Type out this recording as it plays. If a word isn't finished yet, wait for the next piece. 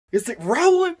Is it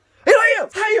rolling? It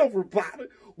is! Hey everybody!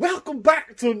 Welcome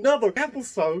back to another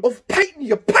episode of Painting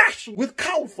Your Passion with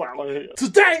Cauliflower here.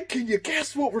 Today, can you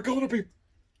guess what we're going to be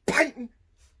painting?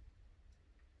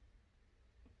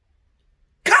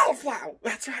 Cauliflower!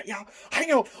 That's right, y'all.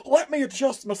 Hang on, let me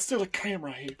adjust my silly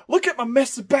camera here. Look at my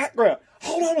messy background.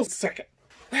 Hold on a second.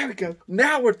 There we go.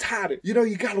 Now we're tidy. You know,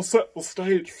 you gotta set the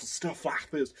stage for stuff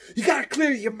like this. You gotta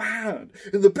clear your mind.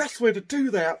 And the best way to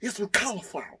do that is with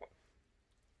cauliflower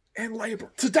and labor.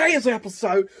 Today's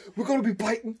episode, we're gonna be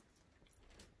painting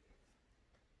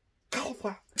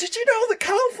cauliflower. Did you know that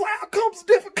cauliflower comes in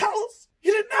different colors?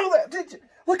 You didn't know that, did you?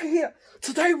 Look at here.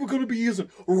 Today we're gonna be using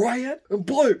red and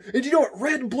blue. And you know what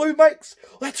red and blue makes?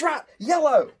 That's right,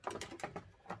 yellow.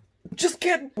 Just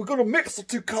kidding. We're going to mix the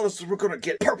two colors so we're going to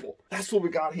get purple. That's what we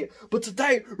got here. But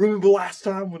today, remember last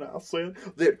time when I said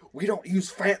that we don't use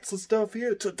fancy stuff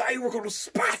here? Today, we're going to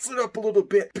spice it up a little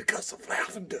bit because of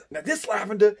lavender. Now, this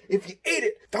lavender, if you eat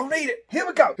it, don't eat it. Here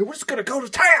we go. And we're just going to go to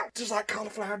town, just like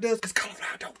cauliflower does, because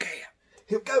cauliflower don't care.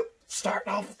 Here we go.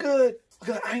 Starting off good. Look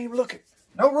at that. I ain't even looking.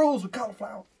 No rules with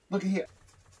cauliflower. Look at here.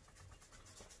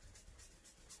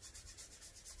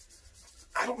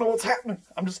 I don't know what's happening.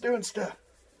 I'm just doing stuff.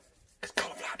 Because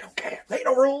cauliflower don't care. There ain't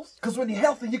no rules. Because when you're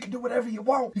healthy, you can do whatever you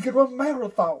want. You can run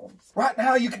marathons. Right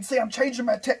now, you can see I'm changing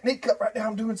my technique up. Right now,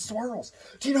 I'm doing swirls.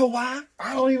 Do you know why?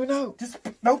 I don't even know. Just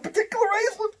no particular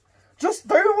reason. Just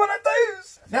doing what I do.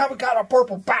 Now we got our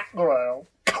purple background.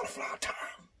 Cauliflower time.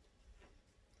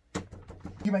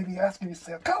 You may be asking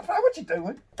yourself, cauliflower, what you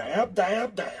doing? Dab,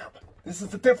 dab, dab. This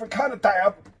is a different kind of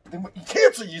dab than what your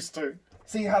kids are used to.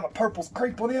 See how the purple's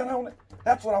creeping in on it?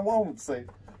 That's what I wanted to see.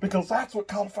 Because that's what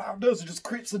cauliflower does. It just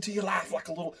creeps into your life like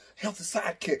a little healthy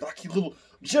sidekick, like your little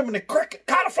Jiminy Cricket.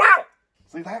 Cauliflower!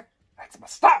 See that? That's my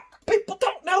stock. People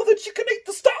don't know that you can eat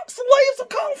the stalks and leaves of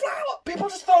cauliflower. People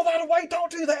just throw that away.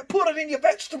 Don't do that. Put it in your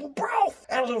vegetable broth.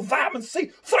 Add a little vitamin C.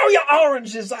 Throw your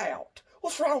oranges out.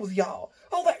 What's wrong with y'all?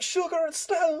 All that sugar and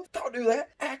stuff. Don't do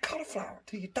that. Add cauliflower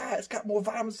to your diet. It's got more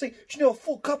vitamin C. Do you know a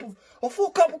full cup of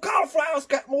cauliflower's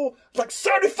got more, like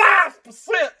 75%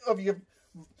 of your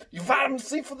vitamin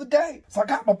C for the day. So I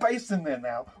got my base in there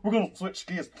now. We're going to switch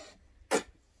gears.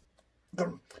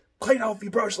 Gonna clean off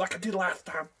your brush like I did last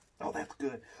time. Oh, that's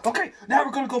good. Okay, now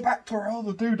we're going to go back to our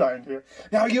other down here.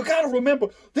 Now, you got to remember,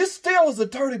 this still is a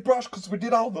dirty brush because we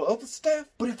did all the other stuff.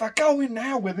 But if I go in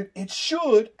now with it, it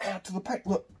should add to the paint.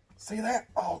 Look, see that?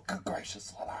 Oh, good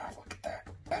gracious alive. Look at that.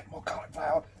 Add more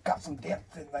cauliflower. Got some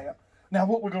depth in there. Now,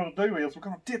 what we're going to do is we're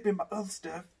going to dip in my other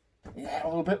stuff and add a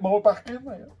little bit more back in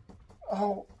there.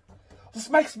 Oh, this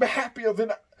makes me happier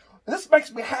than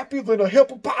a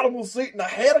hippopotamus eating a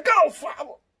head of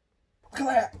cauliflower. Look at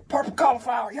that, purple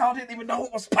cauliflower. Y'all didn't even know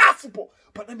it was possible.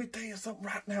 But let me tell you something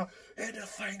right now.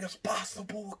 Anything is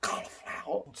possible with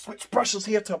cauliflower. Switch brushes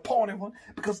here to a pointy one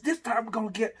because this time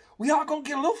we are gonna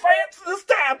get a little fancy this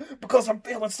time because I'm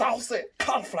feeling saucy.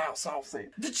 Cauliflower saucy.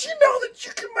 Did you know that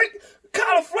you can make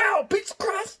cauliflower pizza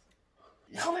crust?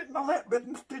 Y'all didn't know that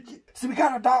business, did you? See, we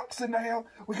got our darks in there.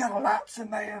 We got our lights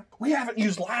in there. We haven't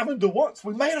used lavender once.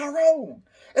 We made our own.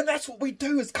 And that's what we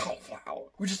do is cauliflower.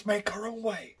 We just make our own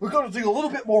way. We're going to do a little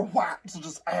bit more white to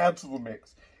just add to the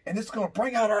mix. And it's going to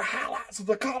bring out our highlights of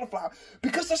the cauliflower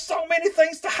because there's so many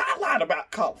things to highlight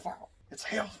about cauliflower. It's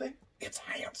healthy. It's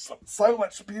handsome. So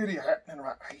much beauty happening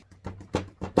right here.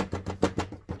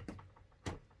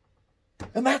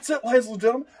 And that's it, ladies and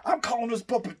gentlemen. I'm calling this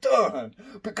puppy done.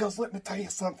 Because let me tell you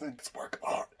something. It's a work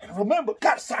of art. And remember,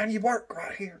 got to sign your work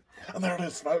right here. And there it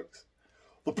is, folks.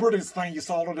 The prettiest thing you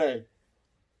saw today.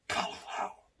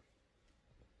 Cauliflower.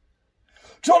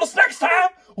 Join us next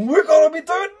time when we're going to be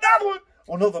doing another one.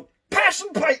 Another passion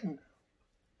painting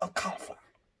of cauliflower.